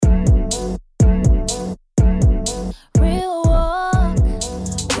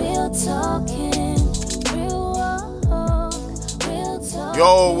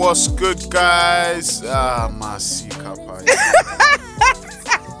what's good, guys? Masika Pai.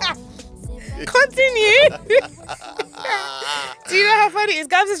 Continue. Do you know how funny it is?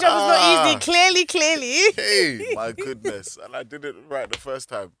 Gabs' job is not easy. Clearly. Hey, my goodness. And I did it right the first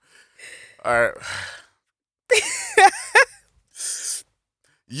time. All right.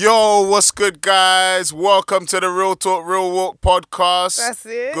 Yo, what's good, guys? Welcome to the Real Talk, Real Walk podcast. That's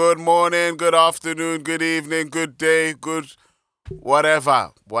it. Good morning, good afternoon, good evening, good day, good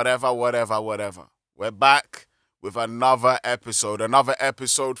whatever. We're back with another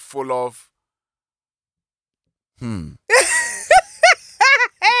episode full of I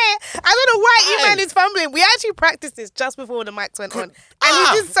don't know why E-Man is fumbling. We actually practiced this just before the mics went on. And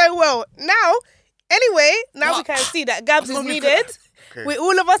he did so well. Now we can see that Gabs is needed. Okay. We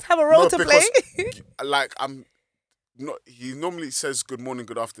all of us have a role to play. Like, he normally says good morning,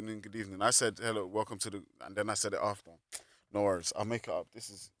 good afternoon, good evening. I said hello, welcome to the, and then I said it after. No worries, I'll make it up. This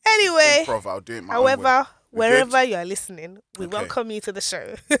is improv. I'll do it my own way. However, wherever you are listening, we welcome you to the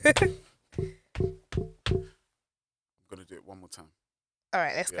show. I'm gonna do it one more time. All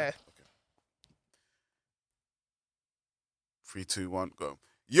right, let's go. Okay. 3, 2, 1, go.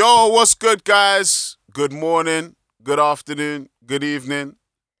 Yo, what's good, guys? Good morning, good afternoon, good evening.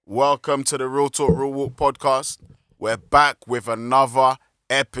 Welcome to the Real Talk, Real Walk podcast. We're back with another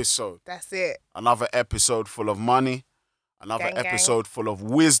episode. That's it. Another episode full of money. Another episode full of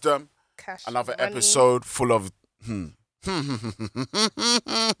wisdom. Cash. Another money. episode full of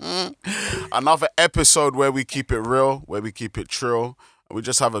another episode where we keep it real, where we keep it trill, and we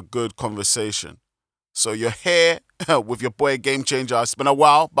just have a good conversation. So you're here with your boy Game Changer. It's been a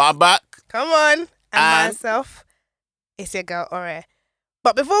while, but I'm back. Come on. And myself, it's your girl, Ore.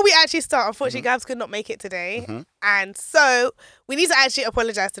 But before we actually start, unfortunately, Gabs could not make it today. And so we need to actually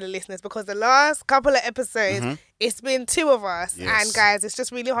apologize to the listeners because the last couple of episodes, it's been 2 of us. Yes. And guys, it's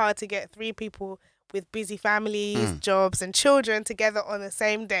just really hard to get 3 people with busy families, jobs and children together on the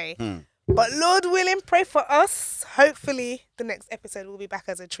same day. But Lord willing, pray for us. Hopefully the next episode will be back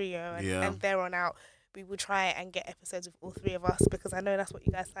as a trio. And there on out, we will try and get episodes with all 3 of us because I know that's what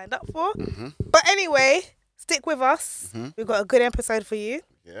you guys signed up for. But anyway, stick with us. We've got a good episode for you.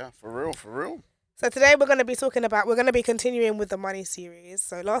 Yeah, for real. So today we're going to be continuing with the money series.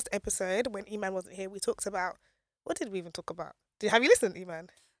 So last episode, when E-Man wasn't here, we talked about, what did we even talk about? Have you listened, E-Man?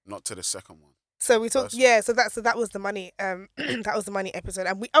 Not to the second one. So we talked, so that was the money, that was the money episode.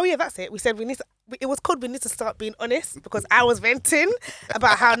 And that's it. We said it was called We Need to Start Being Honest because I was venting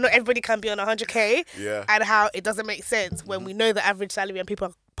about how not everybody can be on 100K and how it doesn't make sense when we know the average salary and people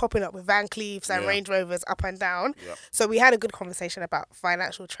are popping up with Van Cleefs and Range Rovers up and down. So we had a good conversation about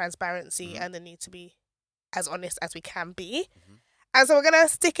financial transparency and the need to be as honest as we can be. And so we're gonna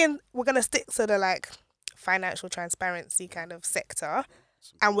stick to the like financial transparency kind of sector.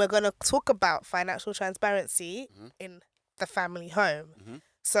 And we're going to talk about financial transparency in the family home.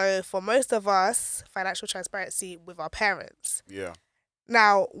 So for most of us, financial transparency with our parents. Yeah.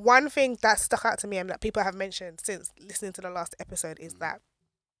 Now, one thing that stuck out to me and that people have mentioned since listening to the last episode is that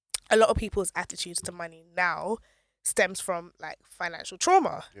a lot of people's attitudes to money now stems from like financial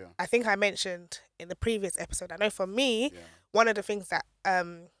trauma. Yeah. I think I mentioned in the previous episode, I know for me, one of the things that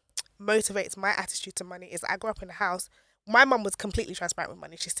motivates my attitude to money is I grew up in a house. My mum was completely transparent with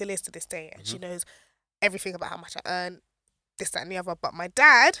money. She still is to this day. And she knows everything about how much I earn, this, that and the other. But my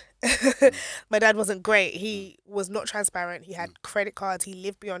dad, my dad wasn't great. He was not transparent. He had credit cards. He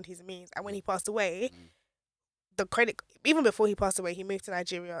lived beyond his means. And when he passed away, even before he passed away, he moved to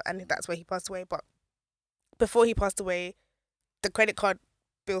Nigeria and that's where he passed away. But before he passed away, the credit card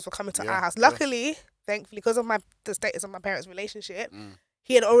bills were coming to our house. Luckily, thankfully, because of the status of my parents' relationship,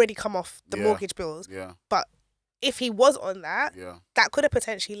 he had already come off the mortgage bills. Yeah. But if he was on that, that could have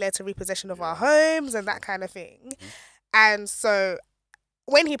potentially led to repossession of our homes and that kind of thing. And so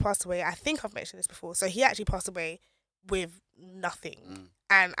when he passed away, I think I've mentioned this before, so he actually passed away with nothing.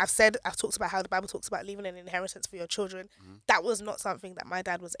 And I've talked about how the Bible talks about leaving an inheritance for your children. That was not something that my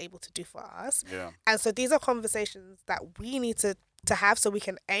dad was able to do for us. Yeah. And so these are conversations that we need to have so we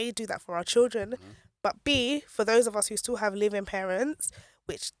can A, do that for our children, but B, for those of us who still have living parents,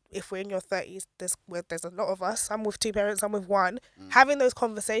 which if we're in your 30s, there's a lot of us, some with 2 parents, some with 1, having those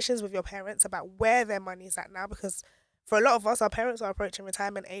conversations with your parents about where their money is at now, because for a lot of us, our parents are approaching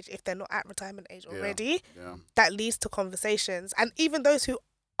retirement age if they're not at retirement age already. That leads to conversations. And even those who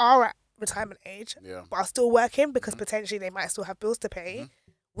are at retirement age but are still working because potentially they might still have bills to pay,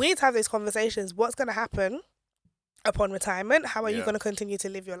 we need to have those conversations. What's going to happen upon retirement? How are you going to continue to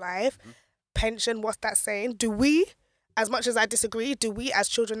live your life? Pension, what's that saying? Do we, as much as I disagree, do we as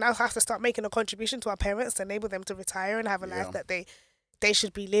children now have to start making a contribution to our parents to enable them to retire and have a life that they they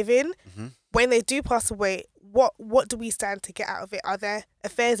should be living. Mm-hmm. When they do pass away, what do we stand to get out of it? Are there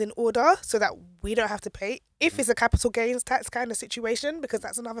affairs in order so that we don't have to pay? If it's a capital gains tax kind of situation, because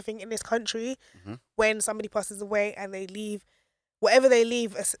that's another thing in this country, when somebody passes away and they leave, whatever they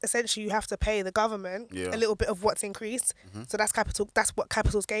leave, essentially you have to pay the government a little bit of what's increased. So that's capital. That's what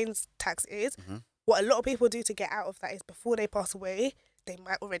capital gains tax is. What a lot of people do to get out of that is before they pass away, they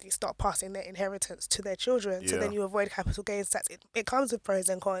might already start passing their inheritance to their children. So then you avoid capital gains tax. It comes with pros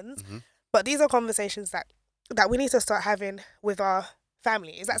and cons. But these are conversations that we need to start having with our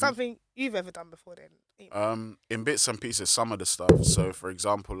family. Is that something you've ever done before then? In bits and pieces, some of the stuff. So for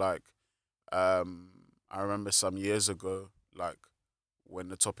example, like I remember some years ago, like when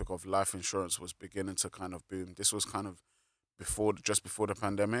the topic of life insurance was beginning to kind of boom. This was kind of just before the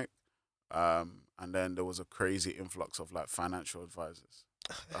pandemic. And then there was a crazy influx of like financial advisors.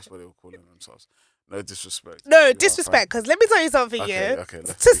 That's what they were calling themselves. No disrespect. No disrespect, because let me tell you something,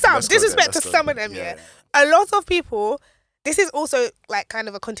 disrespect to some of them, A lot of people, this is also like kind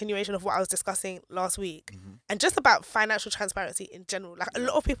of a continuation of what I was discussing last week, and just about financial transparency in general. Like a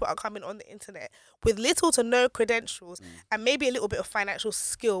lot of people are coming on the internet with little to no credentials and maybe a little bit of financial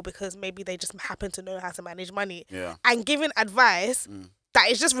skill because maybe they just happen to know how to manage money and giving advice that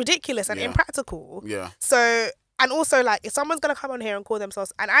is just ridiculous and impractical. So, and also like if someone's gonna come on here and call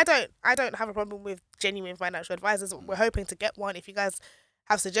themselves, and I don't have a problem with genuine financial advisors. We're hoping to get one. If you guys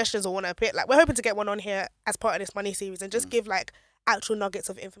have suggestions or want to appear, like we're hoping to get one on here as part of this money series and just give like actual nuggets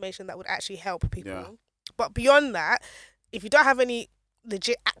of information that would actually help people. But beyond that, if you don't have any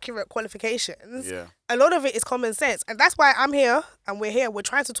legit accurate qualifications, a lot of it is common sense, and that's why I'm here and we're here. We're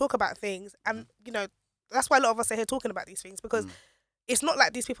trying to talk about things, and you know that's why a lot of us are here talking about these things, because it's not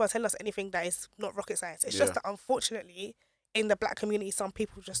like these people are telling us anything that is not rocket science. It's just that unfortunately in the black community, some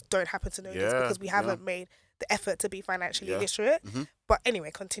people just don't happen to know this because we haven't made the effort to be financially literate. But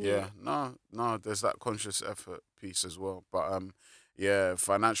anyway, continue. No, there's that conscious effort piece as well. But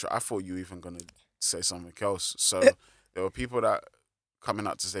financial. I thought you were even gonna say something else. So there were people that coming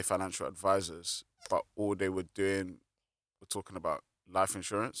out to say financial advisors, but all they were doing were talking about life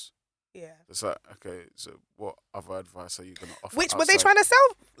insurance. Yeah. It's like, okay, so what other advice are you going to offer? Which were they trying to sell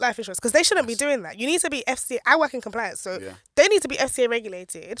life insurance? Because they shouldn't be doing that. You need to be FCA. I work in compliance, so they need to be FCA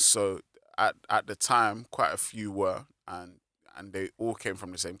regulated. So at the time, quite a few were, and they all came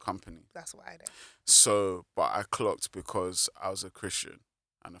from the same company. That's why I did. So, but I clocked because I was a Christian,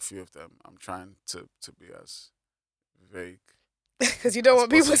 and a few of them, I'm trying to be as vague. Because you don't want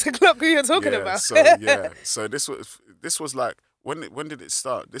people to clock who you're talking about. So this was like, when did it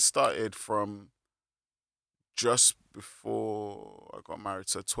start? This started from just before I got married,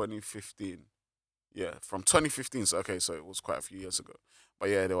 so 2015. Yeah, from 2015. So okay, so it was quite a few years ago. But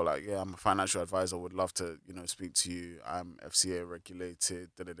yeah, they were like, yeah, I'm a financial advisor. Would love to, speak to you. I'm FCA regulated.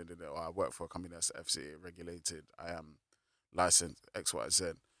 Or I work for a company that's FCA regulated. I am licensed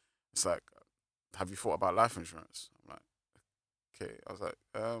XYZ. It's like, have you thought about life insurance? I'm like, okay. I was like,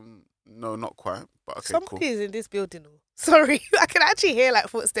 no, not quite, but okay, Somebody cool. is in this building. Sorry, I can actually hear like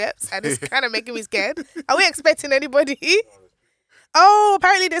footsteps, and it's kind of making me scared. Are we expecting anybody? Oh,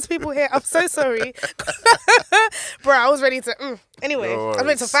 apparently there's people here. I'm so sorry, bro. I was ready to. Anyway, No I was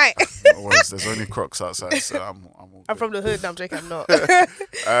ready to fight. No worries, there's only Crocs outside, so I'm all good. I'm from the hood. No, I'm joking. I'm not.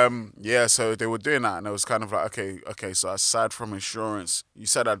 Yeah, so they were doing that, and it was kind of like, okay. So aside from insurance, you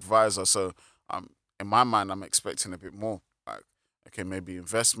said advisor, so in my mind, I'm expecting a bit more. Like, okay, maybe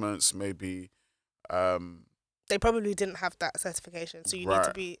investments, maybe. They probably didn't have that certification, so you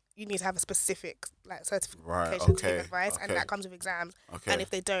need to have a specific like certification to give advice, and that comes with exams. Okay. And if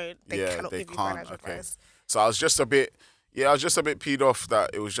they don't, they cannot give you financial advice. So I was just a bit peed off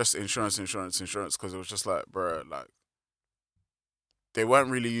that it was just insurance, because it was just like, bro, like they weren't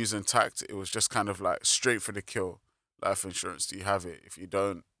really using tact. It was just kind of like straight for the kill. Life insurance, do you have it? If you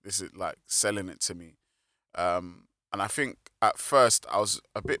don't, this is like selling it to me. And I think at first I was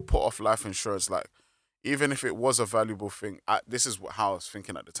a bit put off life insurance, like. Even if it was a valuable thing, this is how I was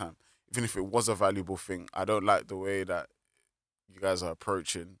thinking at the time. Even if it was a valuable thing, I don't like the way that you guys are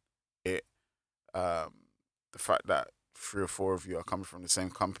approaching it. The fact that 3 or 4 of you are coming from the same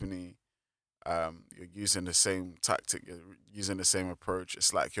company, you're using the same tactic, you're using the same approach.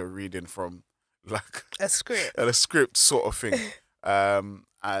 It's like you're reading from like a script, sort of thing.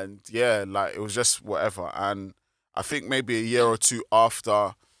 And yeah, like it was just whatever. And I think maybe a year or two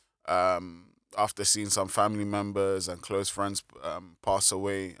after seeing some family members and close friends pass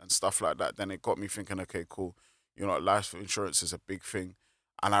away and stuff like that, then it got me thinking, okay, cool. Life insurance is a big thing.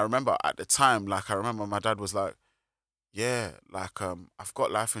 And I remember at the time, my dad was like, yeah, like, I've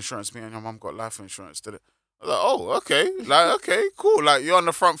got life insurance. Me and your mum got life insurance. I I was like, oh, okay. Like, okay, cool. Like, you're on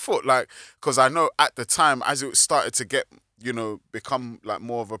the front foot. Like, because I know at the time, as it started to get, become like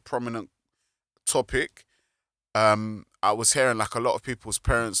more of a prominent topic, I was hearing like a lot of people's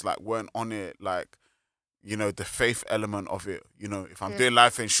parents like weren't on it, like, the faith element of it. If I'm doing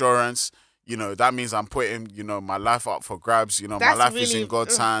life insurance, that means I'm putting, my life up for grabs. My That's life is in really.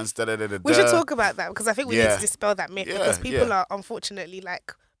 God's hands. Da da da da We should da. talk about that because I think we need to Yeah, dispel that myth because yeah, people yeah, are unfortunately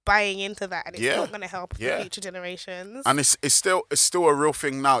like buying into that and it's yeah, not going to help the yeah. future generations. And it's still a real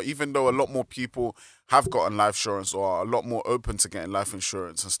thing now, even though a lot more people have gotten life insurance or are a lot more open to getting life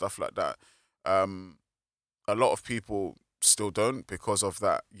insurance and stuff like that. Um, a lot of people still don't because of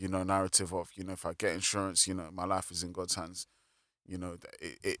that, narrative of, if I get insurance, my life is in God's hands.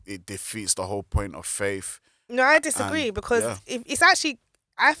 It defeats the whole point of faith. No, I And disagree because yeah, if it's actually,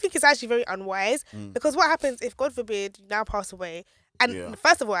 I think it's actually very unwise mm, because what happens if, God forbid, you now pass away? And yeah,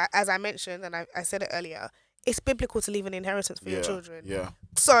 first of all, as I mentioned, and I said it earlier, it's biblical to leave an inheritance for your yeah, children. yeah,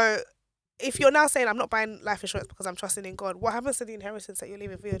 So if you're now saying I'm not buying life insurance because I'm trusting in God, what happens to the inheritance that you're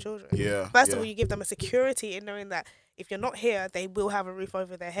leaving for your children? yeah, First of yeah, all, you give them a security in knowing that if you're not here, they will have a roof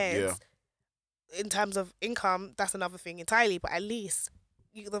over their yeah, heads. In terms of income, that's another thing entirely, but at least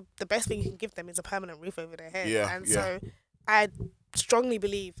the best thing you can give them is a permanent roof over their head. yeah, And yeah, so I strongly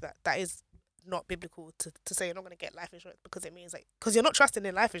believe that that is not biblical to say you're not going to get life insurance because it means like, because you're not trusting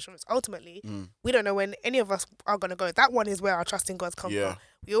in life insurance. Ultimately, mm, we don't know when any of us are going to go. That one is where our trust in God's come yeah. from.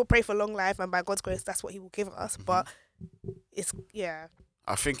 We all pray for long life, and by God's grace, that's what He will give us. Mm-hmm. But it's, yeah.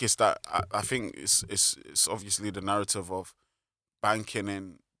 I think it's that. I think it's obviously the narrative of banking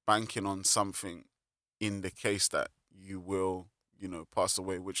on something in the case that you will, pass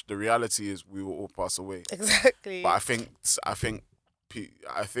away. Which the reality is, we will all pass away. Exactly. But I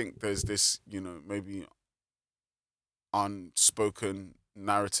think there's this, maybe unspoken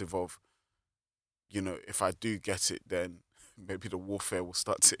narrative of, if I do get it, then maybe the warfare will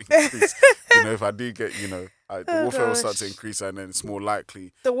start to increase. If I do get, the Oh, warfare will start to gosh. increase, and then it's more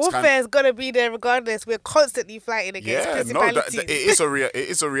likely. The It's warfare is gonna be there regardless. We're constantly fighting against Yeah, no, principalities. it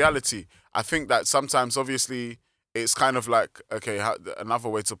is a reality. I think that sometimes, obviously, it's kind of like, okay, another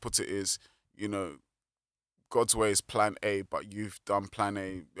way to put it is, God's way is plan A, but you've done plan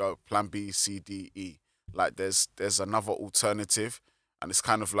A, plan B, C, D, E. Like there's another alternative, and it's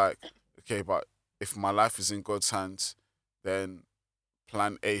kind of like, okay, but if my life is in God's hands, then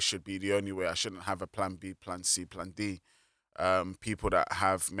plan A should be the only way. I shouldn't have a plan B, plan C, plan D. People that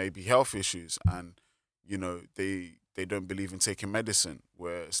have maybe health issues and they don't believe in taking medicine,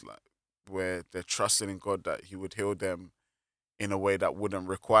 where it's like where they're trusting in God that He would heal them in a way that wouldn't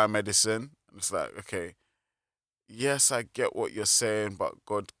require medicine. And it's like, okay, yes, I get what you're saying, but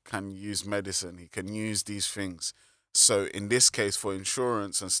God can use medicine. He can use these things. So in this case, for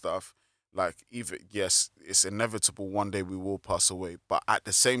insurance and stuff, like, even yes, it's inevitable one day we will pass away, but at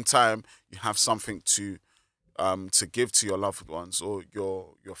the same time, you have something to give to your loved ones or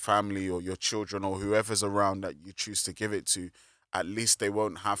your family or your children or whoever's around that you choose to give it to. At least they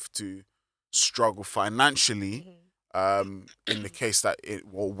won't have to struggle financially, in the case that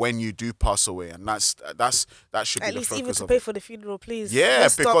when you do pass away, and that should be At the least even focus to of pay it. for the funeral, please. Yeah,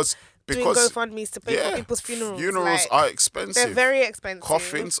 Let's stop doing because GoFundMe's to pay for yeah, people's funerals. funerals Like, are they're expensive. very expensive.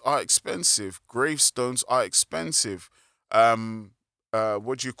 Coffins are expensive. Gravestones are expensive.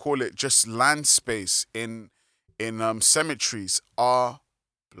 What do you call it? Just land space in cemeteries are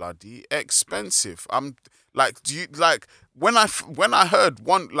bloody expensive. I'm like, do you like when I heard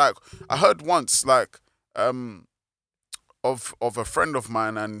I heard once of a friend of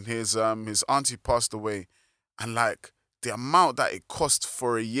mine, and his auntie passed away, and like the amount that it cost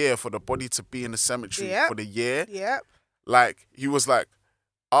for a year for the body to be in the cemetery Yep. for the year, Yep. like he was like,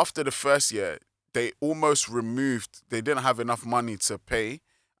 after the first year, they didn't have enough money to pay,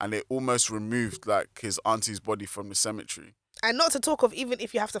 and they almost removed like his auntie's body from the cemetery. And not to talk of even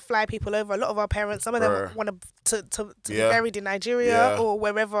if you have to fly people over. A lot of our parents, some of them Bruh. want to be Yeah. buried in Nigeria Yeah. or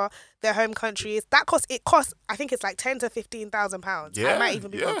wherever their home country is. That costs. I think it's like £10,000 to £15,000. I Yeah, might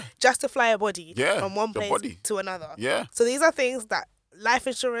even be yeah. wrong, just to fly a body Yeah, from one the place body. to another. Yeah. So these are things that life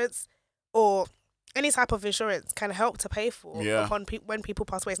insurance or any type of insurance can help to pay for Yeah. when people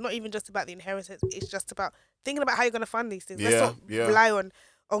pass away. It's not even just about the inheritance. It's just about thinking about how you're going to fund these things. Yeah, Let's not yeah. rely on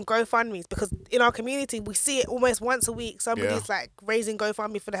GoFundMe's, because in our community we see it almost once a week. Somebody's like raising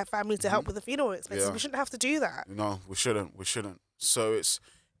GoFundMe for their family to help with the funeral expenses. Yeah. We shouldn't have to do that. No, we shouldn't. We shouldn't. So it's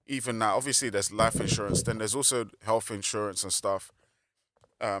even now. Obviously, there's life insurance. Then there's also health insurance and stuff.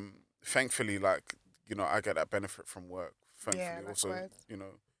 Thankfully, like I get that benefit from work. Thankfully, Yeah, also likewise.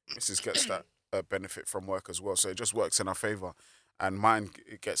 Mrs. gets that benefit from work as well. So it just works in our favor. and mine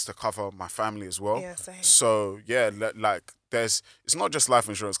it gets to cover my family as well. Yeah, same. So yeah, like it's not just life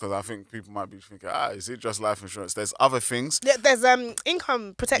insurance, because I think people might be thinking, is it just life insurance? There's other things. Yeah, there's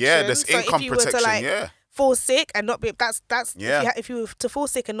income protection. Yeah, there's so income if you were protection. to like Yeah, fall sick and not be that's Yeah. if you were to fall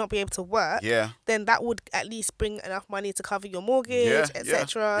sick and not be able to work, yeah, then that would at least bring enough money to cover your mortgage, yeah,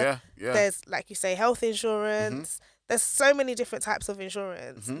 etc. yeah. There's, like you say, health insurance. There's so many different types of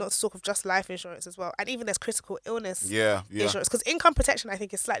insurance, not to talk of just life insurance as well. And even there's critical illness Yeah, insurance. Because income protection, I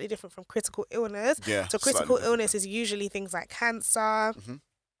think, is slightly different from critical illness. Yeah, So slightly critical different, illness is usually things like cancer, Mhm.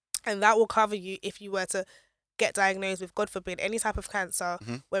 and that will cover you if you were to get diagnosed with, God forbid, any type of cancer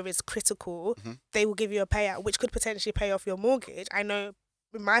where it's critical. They will give you a payout which could potentially pay off your mortgage. I know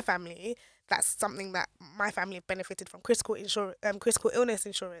in my family, that's something that my family have benefited from, critical illness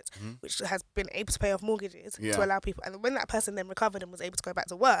insurance, which has been able to pay off mortgages to allow people. And when that person then recovered and was able to go back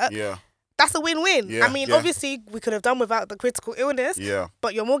to work, Yeah, that's a win-win. Yeah, I mean, yeah. obviously, we could have done without the critical illness, yeah,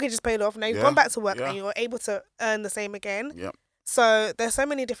 but your mortgage is paid off. Now you've Yeah, gone back to work yeah. and you're able to earn the same again. yeah, So there's so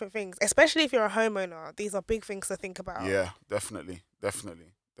many different things, especially if you're a homeowner. These are big things to think about. yeah. Definitely.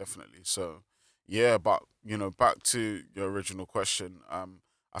 So yeah, but back to your original question.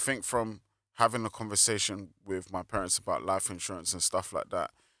 I think from having a conversation with my parents about life insurance and stuff like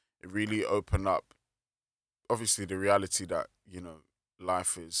that, it really opened up, obviously, the reality that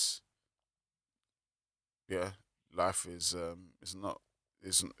life is, yeah, life is not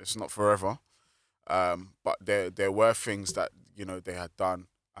it's not forever. But there were things that they had done,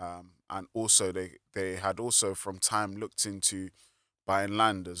 and also they had also from time looked into buying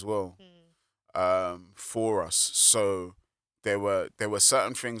land as well, for us. So there were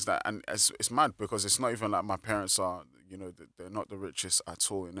certain things that, and it's mad because it's not even like my parents are, they're not the richest at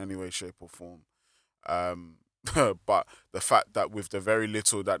all in any way, shape or form. Um, but the fact that with the very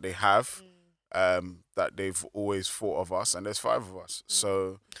little that they have, that they've always thought of us, and there's five of us.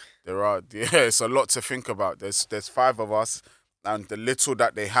 So it's a lot to think about. There's five of us, and the little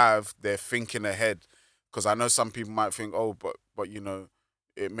that they have, they're thinking ahead. Because I know some people might think, oh, but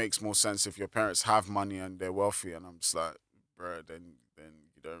it makes more sense if your parents have money and they're wealthy, and I'm just like, bro, then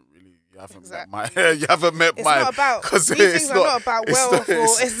you don't really, you haven't met my you haven't met It's mine. not about, Because these things are not about wealth.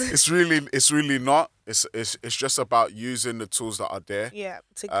 It's really not. It's just about using the tools that are there. Yeah,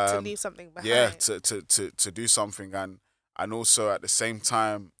 to leave something behind. Yeah, to do something, and also at the same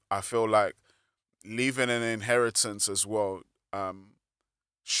time, I feel like leaving an inheritance as well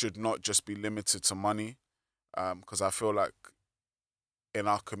should not just be limited to money, because I feel like in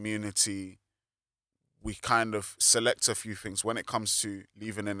our community we kind of select a few things when it comes to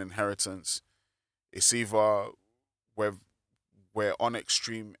leaving an inheritance. It's either we're on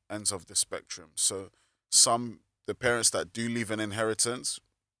extreme ends of the spectrum. So the parents that do leave an inheritance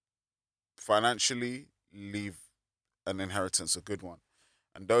financially leave an inheritance, a good one,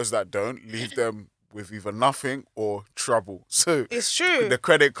 and those that don't leave them with either nothing or trouble. So it's true. the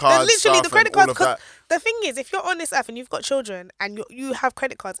credit cards, literally the credit cards. Because the thing is, if you're on this earth and you've got children and you have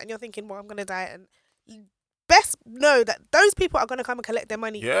credit cards and you're thinking, well, I'm gonna die, and best know that those people are gonna come and collect their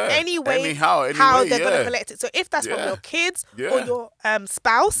money anyway. How they're gonna collect it. So if that's from your kids or your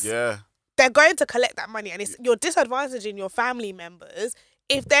spouse, they're going to collect that money, and you're disadvantaging your family members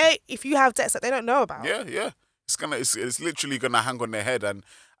if you have debts that they don't know about. Yeah. It's literally gonna hang on their head, and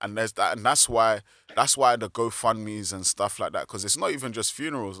there's that, and that's why the GoFundMe's and stuff like that, because it's not even just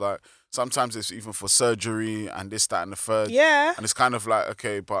funerals. Like sometimes it's even for surgery and this, that, and the third. Yeah. And it's kind of like,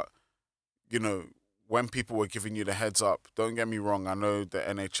 okay, but when people were giving you the heads up, don't get me wrong, I know the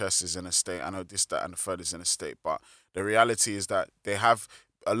NHS is in a state, I know this, that, and the third is in a state, but the reality is that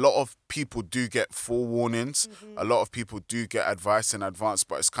a lot of people do get forewarnings, a lot of people do get advice in advance,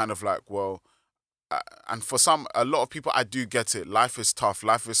 but it's kind of like, well, and for a lot of people, I do get it. Life is tough,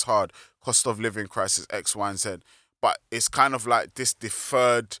 life is hard, cost of living crisis, X, Y, and Z. But it's kind of like this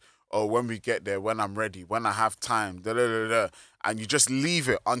deferred, or when we get there, when I'm ready, when I have time, and you just leave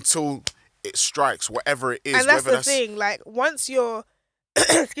it until it strikes, whatever it is. And that's the thing, like once you're,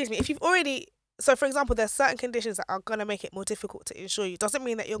 excuse me, if you've already, so for example, there's certain conditions that are going to make it more difficult to insure you. Doesn't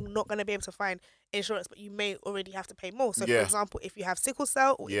mean that you're not going to be able to find insurance, but you may already have to pay more. So for example, if you have sickle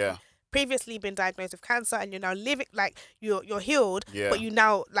cell, or if you've previously been diagnosed with cancer and you're now living, like you're healed, but you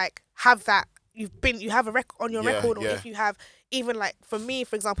now like have that, you have a record on your record, or if you have, even like for me,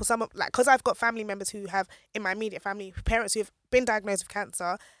 for example, some of, like, because I've got family members who have, in my immediate family, parents who have been diagnosed with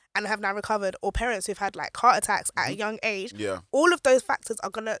cancer and have now recovered, or parents who've had like heart attacks at a young age. All of those factors are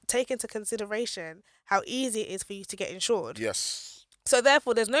going to take into consideration how easy it is for you to get insured. Yes. So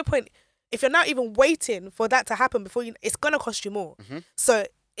therefore, there's no point, if you're not even waiting for that to happen before it's going to cost you more. So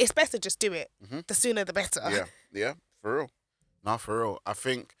it's best to just do it. The sooner the better. Yeah, for real. Not for real. I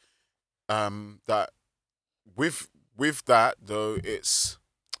think that with that though,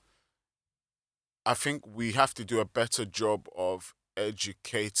 I think we have to do a better job of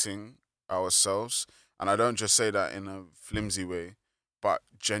educating ourselves. And I don't just say that in a flimsy way, but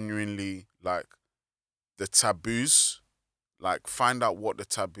genuinely like the taboos, like find out what the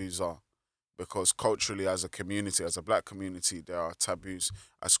taboos are. Because culturally, as a community, as a black community, there are taboos.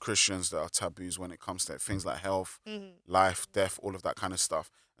 As Christians, there are taboos when it comes to things like health, life, death, all of that kind of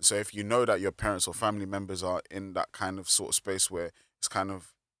stuff. And so if you know that your parents or family members are in that kind of sort of space where it's kind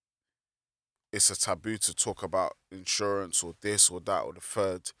of it's a taboo to talk about insurance or this or that or the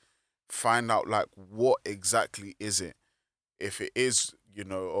third, find out like what exactly is it. If it is,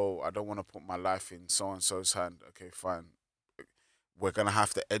 oh, I don't want to put my life in so and so's hand, okay, fine. We're gonna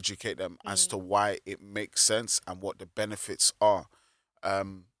have to educate them as to why it makes sense and what the benefits are.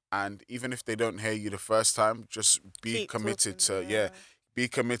 And even if they don't hear you the first time, just be Keep committed talking, to be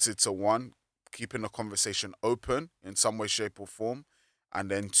committed to one, keeping the conversation open in some way, shape, or form,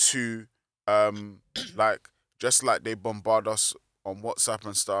 and then two, like just like they bombard us on WhatsApp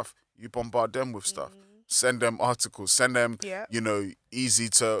and stuff, you bombard them with stuff. Send them articles. Send them, Yeah. easy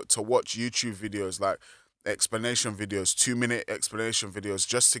to watch YouTube videos like explanation videos, 2-minute explanation videos,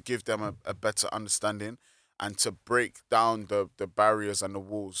 just to give them a better understanding and to break down the barriers and the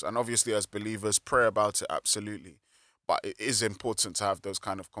walls. And obviously, as believers, pray about it, absolutely. But it is important to have those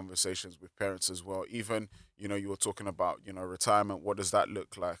kind of conversations with parents as well. Even, you were talking about, retirement. What does that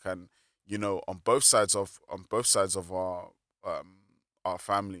look like? And, on both sides of our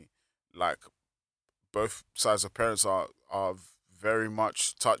family, like both sides of parents are very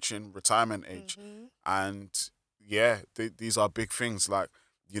much touching retirement age, and yeah, these are big things. Like,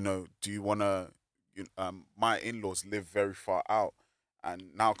 do you want to? My in-laws live very far out,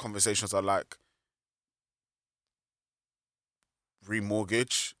 and now conversations are like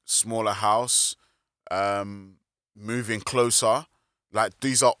remortgage, smaller house, moving closer. Like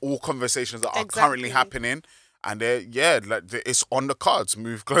these are all conversations that are currently happening, and it's on the cards.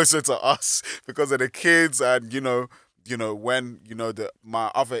 Move closer to us because of the kids, and when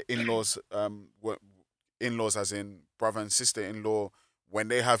my other in-laws, in-laws as in brother and sister in-law, when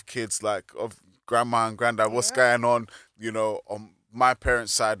they have kids, like of grandma and granddad, what's going on, on my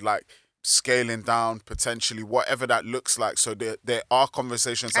parents' side, like scaling down potentially, whatever that looks like. So there are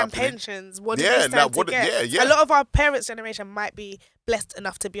conversations and happening. Pensions. What do we stand to get? A lot of our parents' generation might be blessed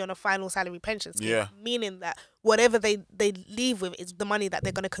enough to be on a final salary pension scheme, meaning that whatever they leave with is the money that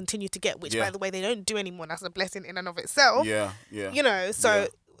they're going to continue to get, which by the way they don't do anymore. That's a blessing in and of itself. So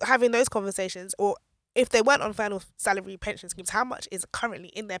having those conversations, or if they weren't on final salary pension schemes, how much is currently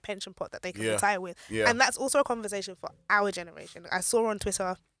in their pension pot that they can retire with? And that's also a conversation for our generation. I saw on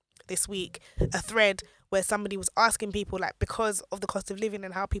Twitter this week a thread where somebody was asking people, like, because of the cost of living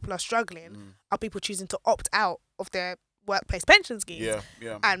and how people are struggling, are people choosing to opt out of their workplace pension schemes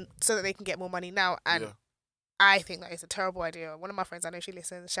and so that they can get more money now? And I think that is a terrible idea. One of my friends, I know she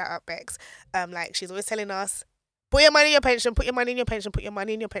listens, shout out Bex, like she's always telling us, put your money in your pension, put your money in your pension, put your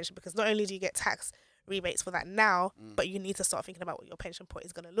money in your pension, because not only do you get tax rebates for that now, but you need to start thinking about what your pension pot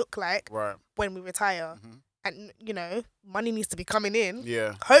is going to look like when we retire. And money needs to be coming in.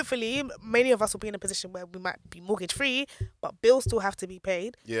 Hopefully many of us will be in a position where we might be mortgage free, but bills still have to be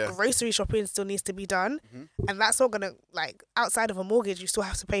paid. Grocery shopping still needs to be done. And that's not gonna, like, outside of a mortgage, you still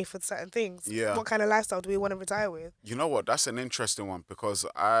have to pay for certain things. What kind of lifestyle do we want to retire with? You know what, that's an interesting one, because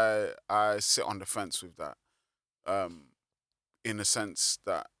I sit on the fence with that, in the sense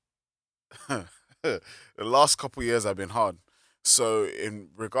that the last couple of years have been hard. So in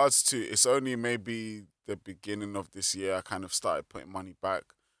regards to, it's only maybe the beginning of this year I kind of started putting money back.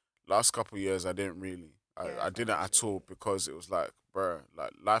 Last couple of years I didn't really. I didn't at all, because it was like, bruh,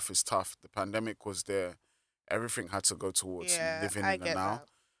 like life is tough. The pandemic was there. Everything had to go towards living in the now.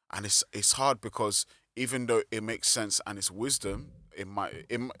 And it's hard, because even though it makes sense and it's wisdom,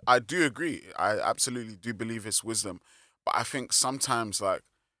 I do agree. I absolutely do believe it's wisdom. But I think sometimes, like,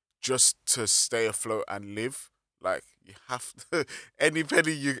 just to stay afloat and live, like, you have to,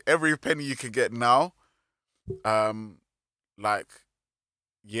 every penny you can get now, like,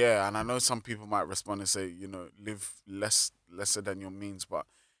 and I know some people might respond and say, live lesser than your means, but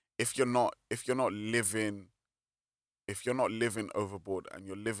if you're not living overboard and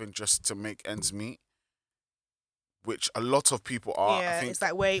you're living just to make ends meet, which a lot of people are, I think, it's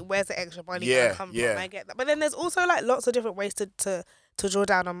like, where's the extra money gonna come from? I get that, but then there's also like lots of different ways to draw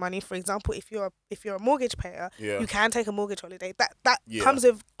down on money. For example, if you're a mortgage payer, you can take a mortgage holiday. That comes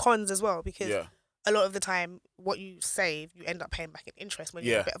with cons as well, because a lot of the time, what you save, you end up paying back in interest when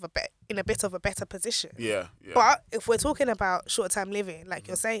you're Yeah. in a bit of a better position. Yeah. Yeah. But if we're talking about short-term living, like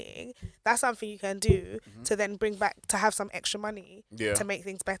you're saying, that's something you can do to then bring back to have some extra money Yeah. to make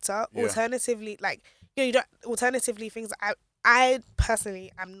things better. Yeah. Alternatively, like you don't. Alternatively, things I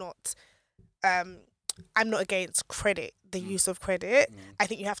personally am not. I'm not against credit, the use of credit. I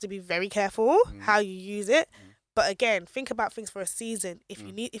think you have to be very careful how you use it. But again, think about things for a season.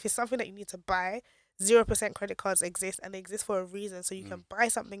 If it's something that you need to buy, 0% credit cards exist, and they exist for a reason. So you can buy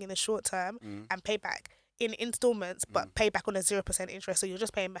something in the short term and pay back in installments, but pay back on a 0% interest. So you're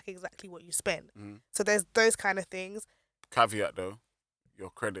just paying back exactly what you spent. So there's those kind of things. Caveat though, your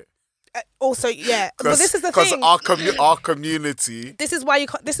credit. Also, yeah, but this is the Because thing. our community. This is why you.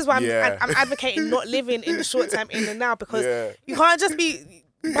 This is why I'm advocating not living in the short term in the now, because you can't just be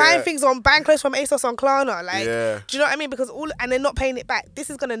buying things buying clothes from ASOS on Klarna. Like, do you know what I mean? Because and they're not paying it back. This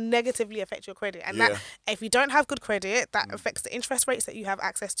is going to negatively affect your credit, and that if you don't have good credit, that affects the interest rates that you have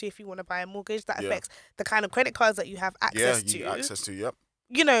access to if you want to buy a mortgage. That affects the kind of credit cards that you have access to. Access to. Yep.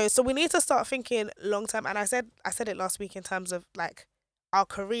 You know, so we need to start thinking long term. And I said it last week in terms of like our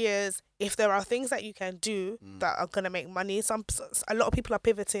careers. If there are things that you can do that are gonna make money, a lot of people are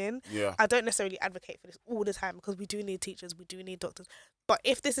pivoting. Yeah. I don't necessarily advocate for this all the time because we do need teachers, we do need doctors. But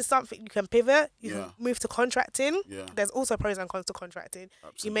if this is something you can pivot, you can move to contracting. Yeah. There's also pros and cons to contracting.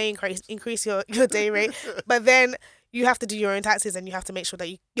 Absolutely. You may increase your day rate, but then you have to do your own taxes and you have to make sure that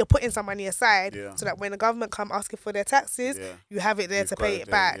you're putting some money aside so that when the government come asking for their taxes, you have it there to pay it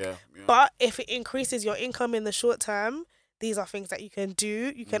back. Yeah. But if it increases your income in the short term, these are things that you can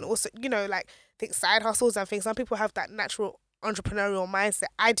do. You can also, like think side hustles and things. Some people have that natural entrepreneurial mindset.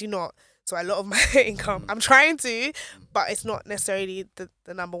 I do not. So a lot of my income, I'm trying to, but it's not necessarily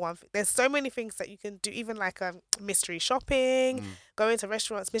the number one thing. There's so many things that you can do, even like mystery shopping, going to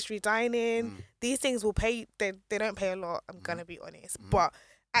restaurants, mystery dining. These things will pay. They don't pay a lot. I'm gonna be honest, but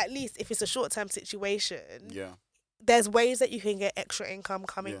at least if it's a short term situation, there's ways that you can get extra income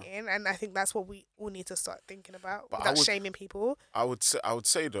coming in, and I think that's what we all need to start thinking about without shaming people. I would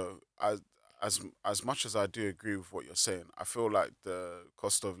say though, as much as I do agree with what you're saying, I feel like the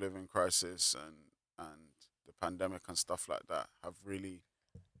cost of living crisis and the pandemic and stuff like that have really,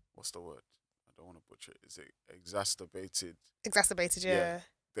 what's the word? I don't want to butcher it. Is it exacerbated? Exacerbated, yeah.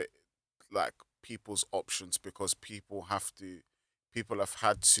 Like people's options, because people have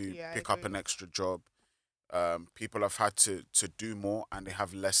had to pick up an extra job. People have had to do more and they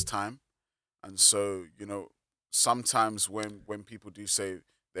have less time. And so, sometimes when people do say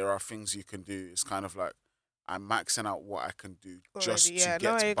there are things you can do, it's kind of like I'm maxing out what I can do just to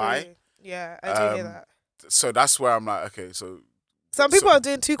get by. Yeah, I do hear that. So that's where I'm like, okay, so some people are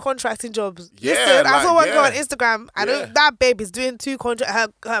doing 2 contracting jobs. Yeah, listen, I saw one girl on Instagram. That babe is doing 2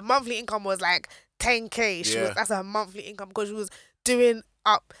 contract. Her monthly income was like 10K. That's her monthly income because she was doing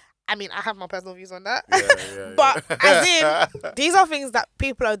up. I mean, I have my personal views on that. But as in, these are things that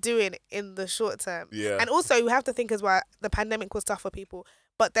people are doing in the short term. Yeah. And also, you have to think as well, the pandemic was tough for people.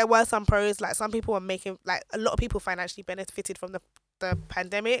 But there were some pros, like some people were making, like a lot of people financially benefited from the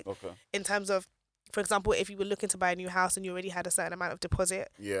pandemic. Okay. In terms of, for example, if you were looking to buy a new house and you already had a certain amount of deposit,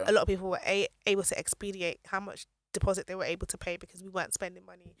 a lot of people were able to expedite how much deposit they were able to pay because we weren't spending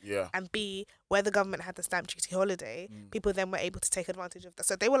money. And B, where the government had the stamp duty holiday, people then were able to take advantage of that.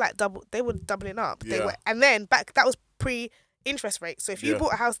 So they were like doubling up. And then that was pre-interest rate. So if you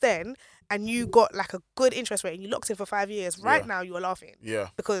bought a house then and you got like a good interest rate and you locked in for 5 years, right now you are laughing.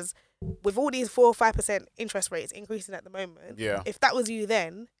 Because with all these 4 or 5% interest rates increasing at the moment, if that was you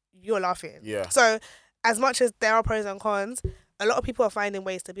then, you're laughing. So as much as there are pros and cons, a lot of people are finding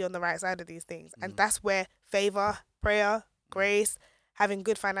ways to be on the right side of these things. And that's where favor, prayer, grace, having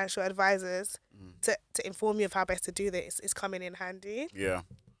good financial advisors to inform you of how best to do this is coming in handy.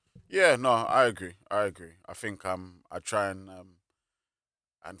 Yeah, no, I agree. I think I try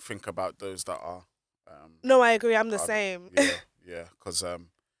and think about those that are no, I agree. I'm the same. Because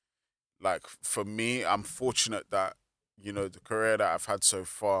like for me, I'm fortunate that the career that I've had so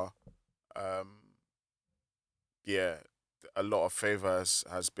far, a lot of favor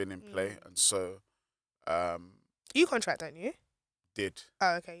has been in play, and so you contract, don't you? Did.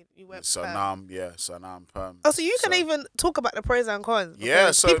 Oh, okay. You went so perm. now I'm perm. Oh, so you can even talk about the pros and cons.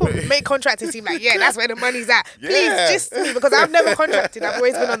 Yeah, so people make contracting seem like that's where the money's at. Please just me, because I've never contracted. I've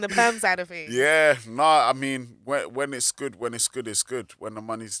always been on the perm side of things. Yeah, no, I mean when it's good, it's good. When the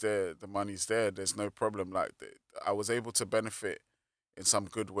money's there, the money's there. There's no problem. Like I was able to benefit in some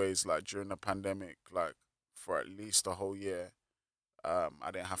good ways, like during the pandemic, like for at least a whole year. I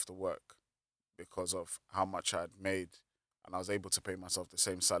didn't have to work because of how much I'd made, and I was able to pay myself the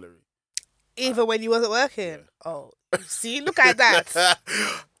same salary. Even when you wasn't working. Yeah. Oh, you see, look at that.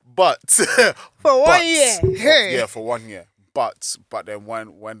 But For 1 year. yeah, for 1 year. But then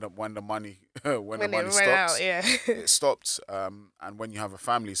when the money when the When it money ran out, stops, yeah. it stopped. And when you have a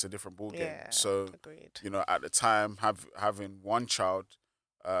family, it's a different ball game. Yeah, So agreed. at the time, having one child,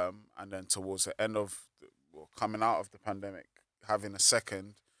 and then towards the end of coming out of the pandemic, having a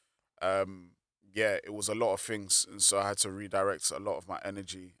second, yeah, it was a lot of things, and so I had to redirect a lot of my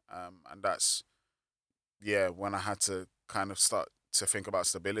energy, and that's when I had to kind of start to think about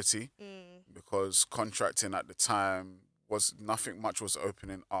stability, because contracting at the time was nothing much was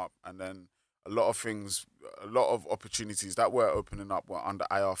opening up, and then a lot of opportunities that were opening up were under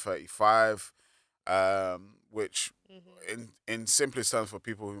IR35, which in simplest terms for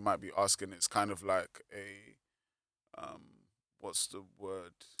people who might be asking, it's kind of like a what's the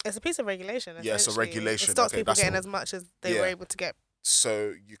word? It's a piece of regulation, Yeah, it's a essentially. It regulation. stops Okay, people that's getting what. as much as they were Yeah. able to get.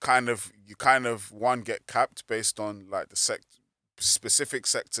 So you kind of one get capped based on like the specific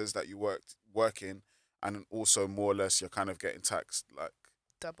sectors that you work in, and then also more or less you're kind of getting taxed like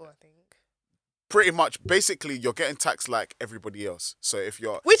Double, I think. pretty much basically you're getting taxed like everybody else. So if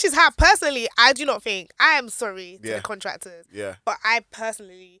you're Which is how, personally, I do not think, I am sorry to Yeah. the contractors, yeah but I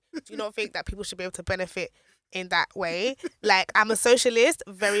personally do not think that people should be able to benefit in that way. Like, I'm a socialist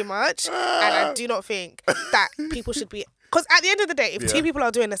very much, and I do not think that people should be. Because at the end of the day, if two Yeah. people are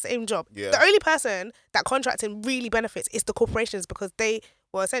doing the same job, Yeah. the only person that contracting really benefits is the corporations, because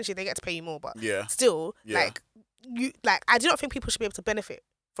essentially they get to pay you more, but Yeah. still, Yeah. I do not think people should be able to benefit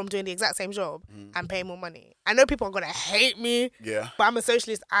from doing the exact same job Mhm. and paying more money. I know people are gonna hate me, yeah but I'm a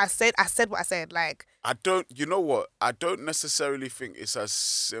socialist. I said what I said. Like, I don't you know what I don't necessarily think it's as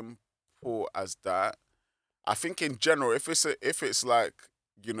simple as that. I think in general, if it's like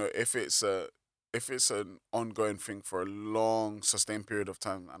if it's an ongoing thing for a long sustained period of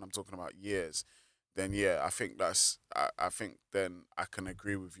time, and I'm talking about years, then yeah, I think then I can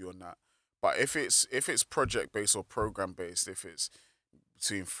agree with you on that. But if it's project based or program based, if it's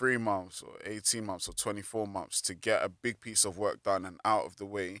between 3 months or 18 months or 24 months to get a big piece of work done and out of the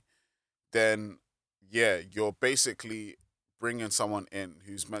way, then yeah, you're basically bringing someone in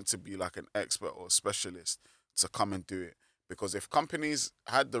who's meant to be like an expert or a specialist to come and do it. Because if companies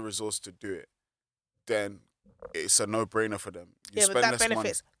had the resource to do it, then it's a no-brainer for them. You yeah, but spend that less money.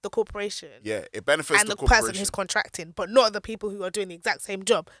 benefits the corporation Yeah, it benefits and the the person corporation. who's contracting, but not the people who are doing the exact same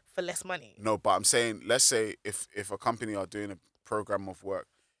job for less money. No, but I'm saying, let's say if a company are doing a program of work,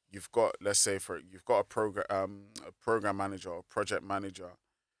 you've got, let's say you've got a program manager or project manager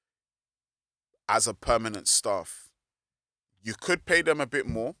as a permanent staff. You could pay them a bit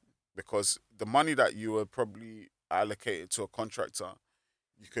more, because the money that you were probably allocated to a contractor,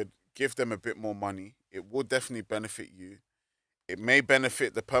 you could give them a bit more money. It will definitely benefit you. It may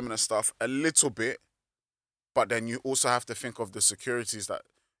benefit the permanent staff a little bit, but then you also have to think of the securities that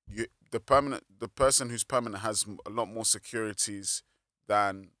the person who's permanent has a lot more securities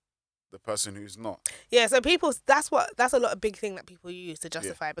than the person who's not. Yeah, so that's a lot of big thing that people use to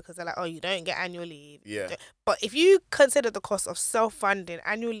justify, because they're like, oh, you don't get annual leave. Yeah. But if you consider the cost of self-funding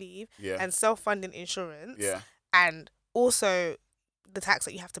annual leave Yeah. and self-funding insurance, Yeah. and also the tax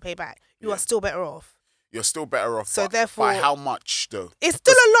that you have to pay back, you Yeah. are still better off. You're still better off. So but therefore, by how much though? It's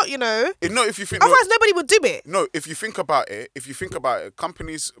still a lot, you know. No, if you think Otherwise, nobody would do it. No, if you think about it,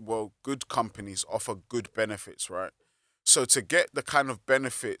 companies, well, good companies offer good benefits, right? So to get the kind of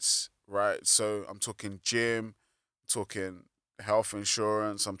benefits, right? So I'm talking gym, I'm talking health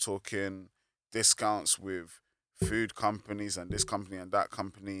insurance, I'm talking discounts with food companies and this company and that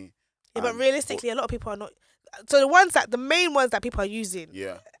company. Yeah, but realistically, a lot of people are not. So the main ones that people are using,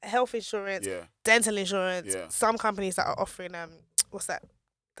 Yeah. health insurance, Yeah. dental insurance. Yeah. Some companies that are offering what's that,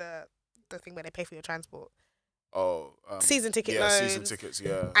 the thing where they pay for your transport, Oh, season ticket yeah, loans, season tickets,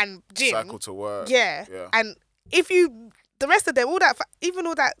 yeah, and gym. cycle to work, Yeah. yeah. And if the rest of them, even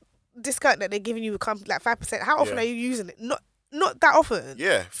all that discount that they're giving you, like 5%. How often Yeah. are you using it? Not that often.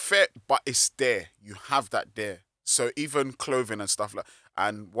 Yeah, fair, but it's there. You have that there. So even clothing and stuff like.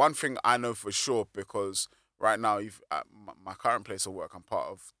 And one thing I know for sure, because right now, at my current place of work, I'm part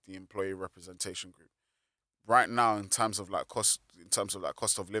of the employee representation group. Right now, in terms of like cost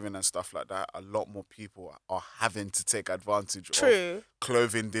of living and stuff like that, a lot more people are having to take advantage of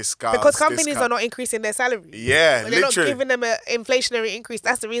clothing discounts, because companies are not increasing their salary. Yeah, they're literally not giving them an inflationary increase.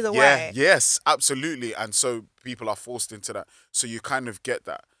 That's the reason yeah, why. yes, absolutely. And so people are forced into that. So you kind of get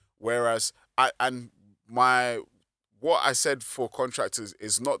that. Whereas what I said for contractors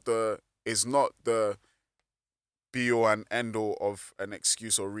is not the be all and end all of an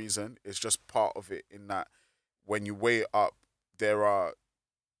excuse or reason. It's just part of it, in that when you weigh it up, there are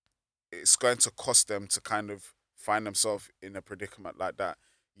it's going to cost them to kind of find themselves in a predicament like that.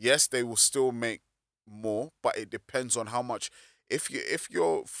 Yes, they will still make more, but it depends on how much. If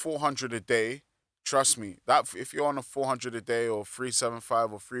you're 400 a day, trust me, that if you're on a 400 a day or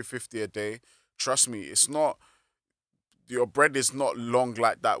 375 or 350 a day, trust me, it's not, your bread is not long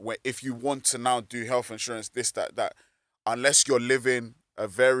like that. Where if you want to now do health insurance, this, that, unless you're living a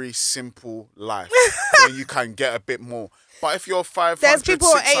very simple life where you can get a bit more. But if you're 500, there's people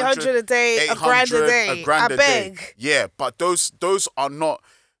on 800 a day, a grand a day. I beg. Day. Yeah, but those are not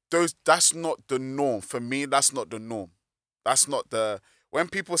those. That's not the norm for me. That's not the norm. That's not the. When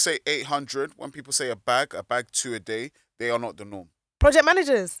people say 800, when people say a bag 2 a day, they are not the norm. Project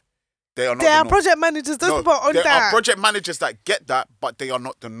managers. They are not. There are project managers. Those people are on that. There are project managers that get that, but they are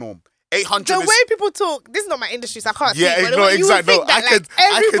not the norm. 800. The way people talk, this is not my industry, so I can't yeah, speak. Yeah, no, exactly. No, I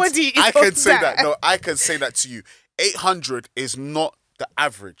can say that. No, I can say that to you. 800 is not the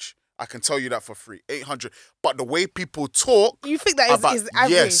average. I can tell you that for free. 800. But the way people talk, you think that is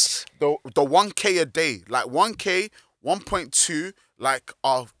average? Yes, the 1K a day, like 1K, 1.2, like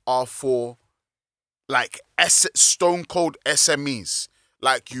are for like stone cold SMEs.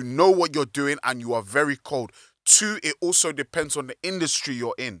 Like, you know what you're doing and you are very cold. 2, it also depends on the industry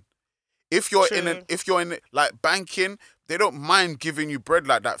you're in. If you're in like banking, they don't mind giving you bread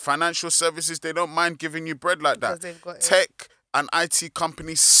like that. Financial services, they don't mind giving you bread like that. Tech and IT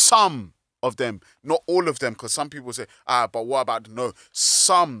companies, some of them, not all of them, because some people say, but what about no?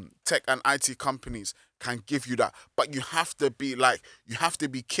 Some tech and IT companies can give you that, but you have to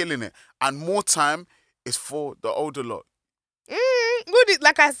be killing it, and more time is for the older lot.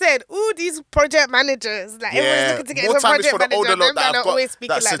 Like I said, these project managers, like everyone's looking to get into a project manager. Older lot that have always got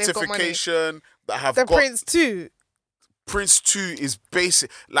that like certification, that have the got Prince 2. Prince 2 is basic.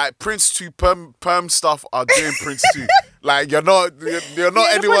 Like Prince 2 perm stuff are doing Prince 2. Like you're not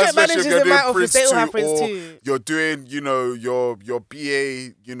anyone special if you're doing Prince 2 or you're doing, your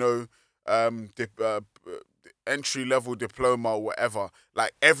BA, entry level diploma or whatever.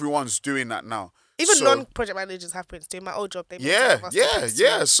 Like everyone's doing that now. Even non-project managers have Prince 2. My old job, they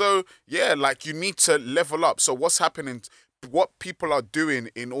So like you need to level up. So what's happening? What people are doing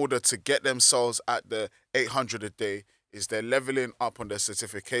in order to get themselves at the 800 a day is they're leveling up on their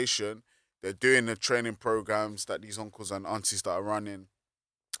certification. They're doing the training programs that these uncles and aunties that are running.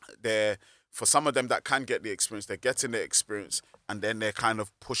 For some of them that can get the experience, they're getting the experience, and then they're kind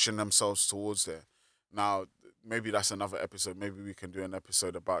of pushing themselves towards there. Now, maybe that's another episode. Maybe we can do an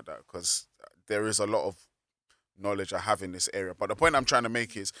episode about that, because there is a lot of knowledge I have in this area. But the point I'm trying to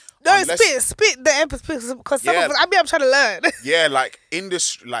make is... No, spit the episode, because some of us, I'm trying to learn. Yeah,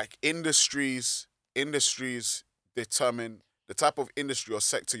 industries determine the type of industry or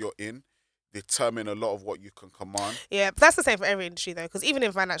sector you're in, determine a lot of what you can command. Yeah, but that's the same for every industry though, because even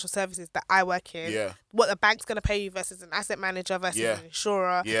in financial services that I work in, what the bank's going to pay you versus an asset manager versus an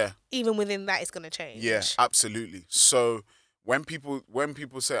insurer, even within that, it's going to change. Yeah, absolutely. So when people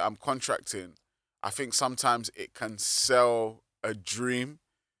say I'm contracting, I think sometimes it can sell a dream,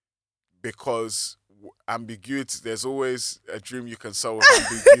 because ambiguity, there's always a dream you can sell with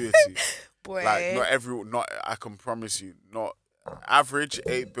ambiguity. Boy. Like I can promise you, not average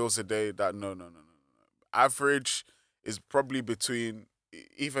 8 bills a day. That no. Average is probably between,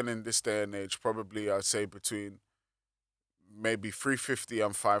 even in this day and age, probably I'd say between maybe 350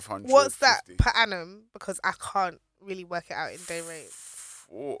 and 500. What's that per annum? Because I can't really work it out in day rate.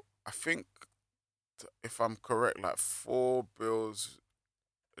 I think, if I'm correct, like 4 bills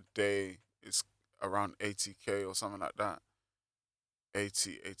a day is around 80k or something like that.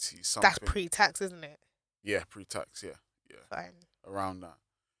 80 something. That's pre-tax, isn't it? Yeah, pre-tax, yeah. Fine. Around that.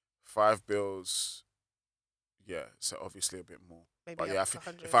 5 bills, yeah, so obviously a bit more. Maybe but yeah,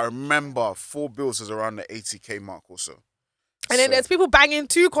 if I remember, 4 bills is around the 80k mark or so. And then there's people banging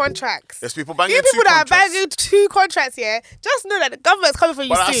 2 contracts. There's people banging 2 people contracts. that are banging 2 contracts, just know that the government's coming for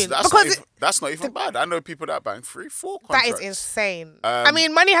you soon. That's not even bad. I know people that bang 3, 4 contracts. That is insane. I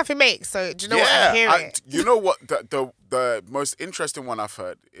mean, money have to make, so do you know what I'm hearing? You know what? The most interesting one I've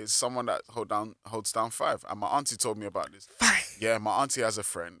heard is someone that holds down 5. And my auntie told me about this. 5? Yeah, my auntie has a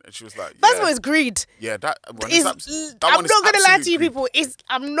friend, and she was like, First of all, it's greed. Yeah, I'm not going to lie to you people.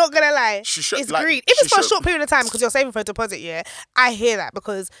 I'm not going to lie. It's greed. If it's for a short period of time because you're saving for a deposit, I hear that,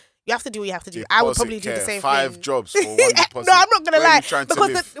 because you have to do what you have to do. I would probably do the same 5 thing. jobs for 1 deposit. No, I'm not going to lie.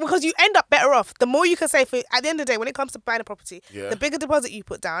 Because you end up better off. The more you can save, at the end of the day, when it comes to buying a property, the bigger deposit you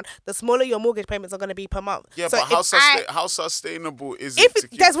put down, the smaller your mortgage payments are going to be per month. Yeah, so but how sustainable is it to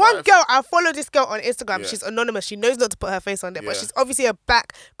keep there's 5? One girl, I follow this girl on Instagram. She's anonymous. She knows not to put her face on it, but she's obviously a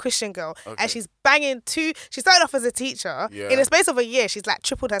black Christian girl. And she's banging two. She started off as a teacher. In the space of a year, she's like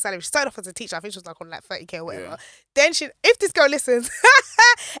tripled her salary. She started off as a teacher. I think she was like on like 30K or whatever. Then if this girl listens,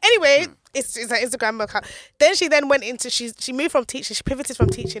 anyway, it's her Instagram account. Then she went into she moved from teaching. She pivoted from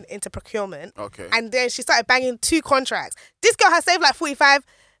teaching into procurement. Okay. And then she started banging 2 contracts. This girl has saved like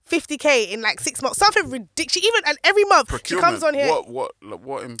 50K in like 6 months. Something ridiculous. And every month procurement. She comes on here. What?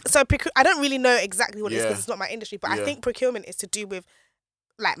 So I don't really know exactly what it is because it's not my industry. But I think procurement is to do with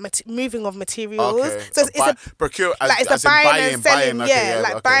like moving of materials. Okay. So it's a buying and selling.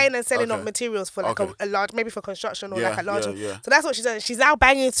 Buying and selling of materials for like a large, maybe for construction or like a large. So that's what she's done. She's now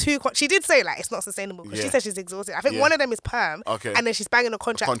banging 2. She did say like it's not sustainable because she said she's exhausted. I think one of them is perm. Okay. And then she's banging a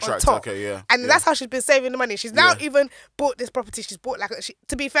contract on top. Okay. And that's how she's been saving the money. She's now even bought this property. She's bought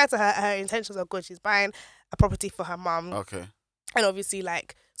to be fair to her, her intentions are good. She's buying a property for her mum. Okay. And obviously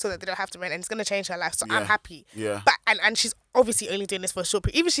like so that they don't have to rent, and it's gonna change her life. So I'm happy. Yeah. But and she's obviously only doing this for a short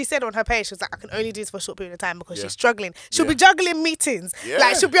period. Even she said on her page, she was like, I can only do this for a short period of time because she's struggling. She'll be juggling meetings. Yeah.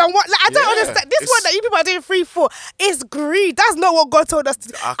 Like she'll be on what? Like I don't understand. This one that you people are doing 3, 4 is greed. That's not what God told us to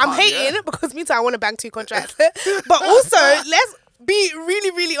do. I'm hating because me too. I want to bang 2 contracts. But also let's be really,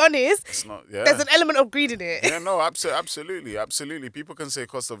 really honest. It's not. There's an element of greed in it. Yeah. No. Absolutely. People can say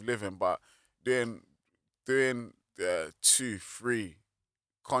cost of living, but doing 2, 3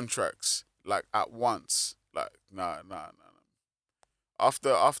 contracts like at once, like nah.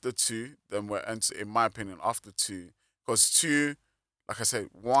 After 2, then we're in my opinion after 2, because 2, like I said,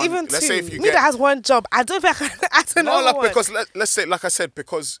 1. Even let's 2. say if you me that has one job, I don't think I don't know. No, like, because let's say, like I said,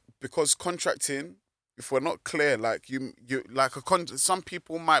 because contracting, if we're not clear, like you like some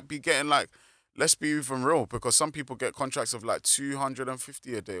people might be getting like, let's be even real, because some people get contracts of like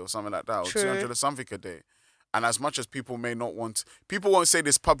 250 a day or something like that, or 200 or something a day. And as much as people may not want, people won't say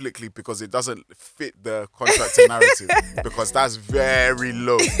this publicly because it doesn't fit the contractor narrative, because that's very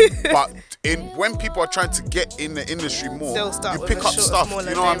low. But when people are trying to get in the industry more, you pick up stuff.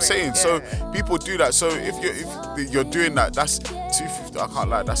 You know what I'm saying? So people do that. So if you're doing that, that's 250. I can't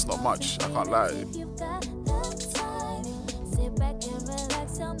lie. That's not much. I can't lie. Sit back and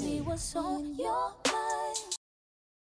relax, tell me what's on your mind.